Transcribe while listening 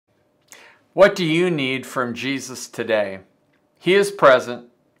What do you need from Jesus today? He is present,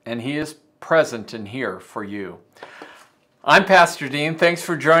 and He is present and here for you. I'm Pastor Dean. Thanks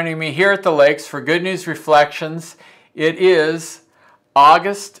for joining me here at the Lakes for Good News Reflections. It is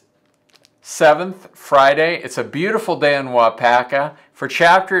August 7th, Friday. It's a beautiful day in Wapaka. For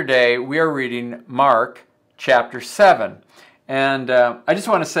chapter day, we are reading Mark chapter 7. And I just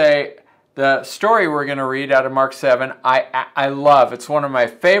want to say, the story we're going to read out of Mark 7, I love. It's one of my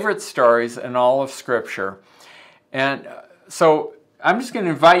favorite stories in all of Scripture. And so I'm just going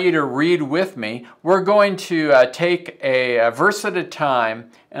to invite you to read with me. We're going to take a verse at a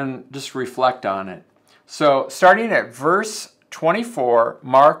time and just reflect on it. So starting at verse 24,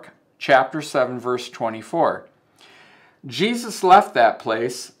 Mark chapter 7, verse 24. Jesus left that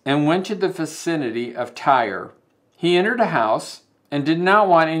place and went to the vicinity of Tyre. He entered a house and did not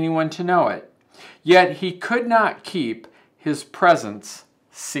want anyone to know it. Yet he could not keep his presence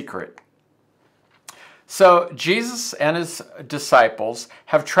secret. So Jesus and his disciples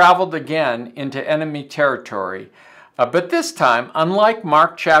have traveled again into enemy territory. But this time, unlike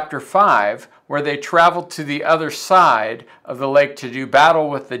Mark chapter 5, where they traveled to the other side of the lake to do battle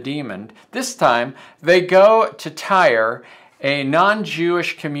with the demon, this time they go to Tyre, a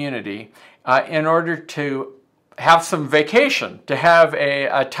non-Jewish community, in order to have some vacation, to have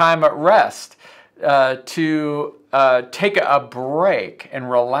a time at rest, to take a break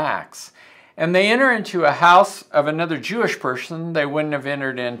and relax. And they enter into a house of another Jewish person. They wouldn't have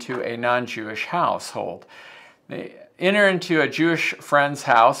entered into a non-Jewish household. They enter into a Jewish friend's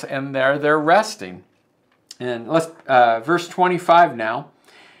house, and there they're resting. And let's verse 25 now.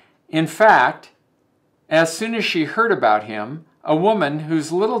 In fact, as soon as she heard about him, a woman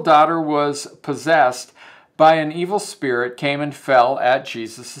whose little daughter was possessed by an evil spirit came and fell at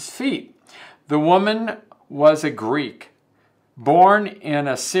Jesus' feet. The woman was a Greek, born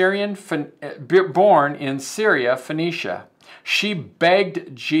in Syria, Phoenicia. She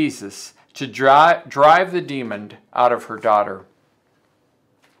begged Jesus to drive the demon out of her daughter.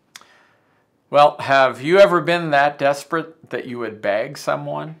 Well, have you ever been that desperate that you would beg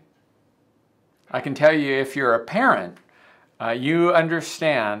someone? I can tell you, if you're a parent, you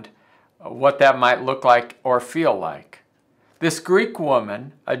understand what that might look like or feel like. This Greek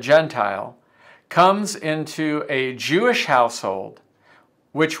woman, a Gentile, comes into a Jewish household,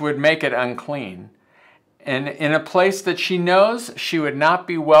 which would make it unclean, and in a place that she knows she would not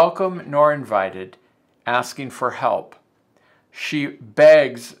be welcome nor invited, asking for help. She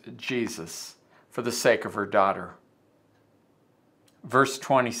begs Jesus for the sake of her daughter. Verse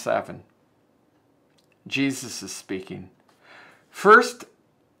 27, Jesus is speaking. First,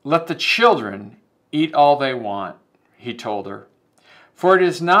 let the children eat all they want, he told her, for it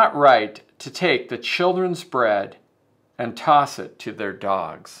is not right to take the children's bread and toss it to their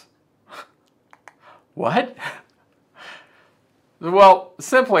dogs. What? Well,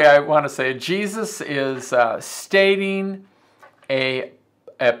 simply I want to say Jesus is stating a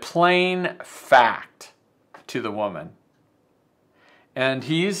plain fact to the woman. And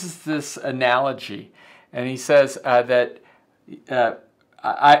he uses this analogy, and he says that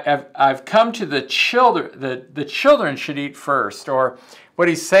I've come to the children, the children should eat first. Or what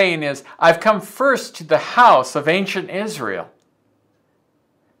he's saying is, I've come first to the house of ancient Israel.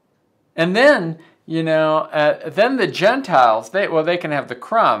 And then, then the Gentiles, they can have the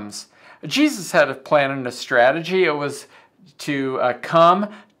crumbs. Jesus had a plan and a strategy. It was to come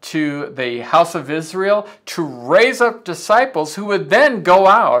to the house of Israel to raise up disciples who would then go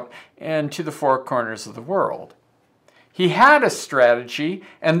out into the four corners of the world. He had a strategy,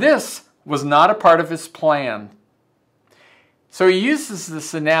 and this was not a part of his plan. So he uses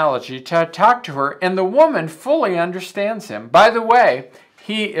this analogy to talk to her, and the woman fully understands him. By the way,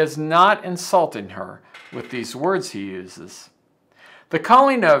 he is not insulting her with these words he uses. The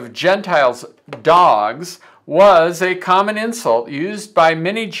calling of Gentiles dogs was a common insult used by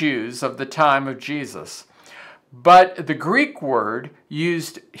many Jews of the time of Jesus. But the Greek word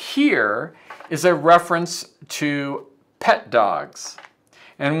used here is a reference to pet dogs.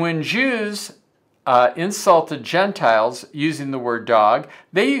 And when Jews insulted Gentiles using the word dog,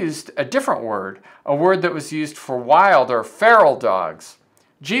 they used a different word, a word that was used for wild or feral dogs.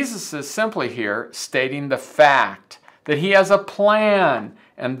 Jesus is simply here stating the fact that he has a plan,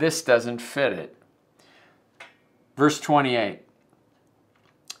 and this doesn't fit it. Verse 28.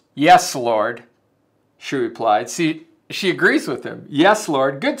 Yes, Lord, she replied. See, she agrees with him. Yes,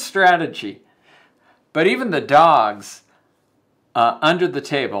 Lord, good strategy. But even the dogs under the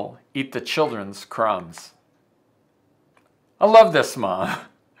table eat the children's crumbs. I love this mom.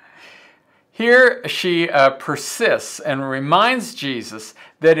 Here she persists and reminds Jesus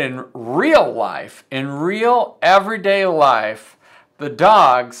that in real life, in real everyday life, the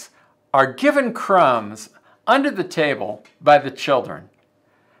dogs are given crumbs under the table by the children.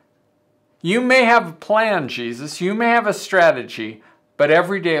 You may have a plan, Jesus. You may have a strategy, but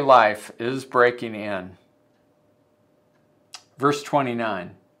everyday life is breaking in. Verse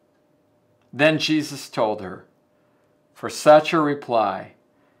 29. Then Jesus told her, "For such a reply,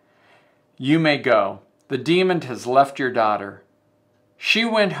 you may go. The demon has left your daughter." She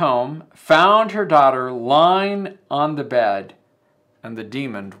went home, found her daughter lying on the bed, and the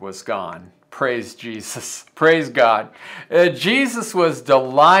demon was gone. Praise Jesus. Praise God. Jesus was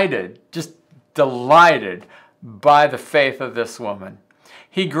delighted, just delighted by the faith of this woman.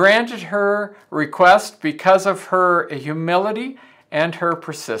 He granted her request because of her humility and her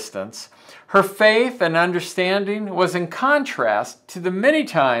persistence. Her faith and understanding was in contrast to the many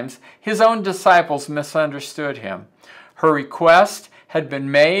times his own disciples misunderstood him. Her request had been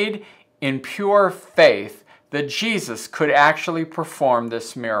made in pure faith that Jesus could actually perform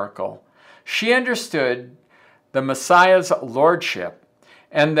this miracle. She understood the Messiah's lordship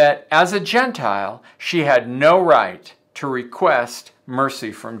and that as a Gentile, she had no right to request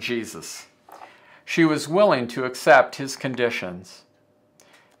mercy from Jesus. She was willing to accept his conditions.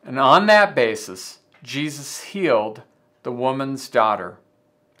 And on that basis, Jesus healed the woman's daughter.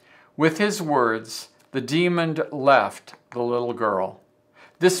 With his words, the demon left the little girl.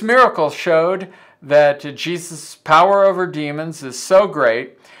 This miracle showed that Jesus' power over demons is so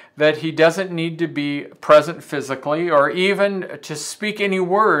great that he doesn't need to be present physically or even to speak any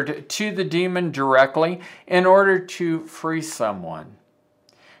word to the demon directly in order to free someone.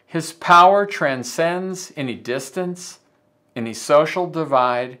 His power transcends any distance, any social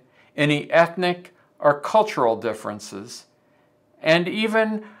divide, any ethnic or cultural differences, and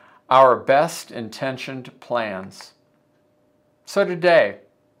even our best intentioned plans. So today,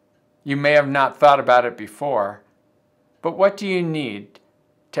 you may have not thought about it before, but what do you need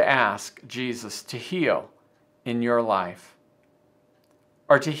to ask Jesus to heal in your life?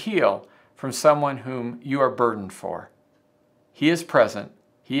 Or to heal from someone whom you are burdened for? He is present.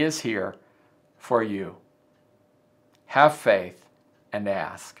 He is here for you. Have faith and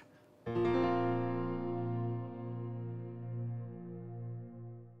ask.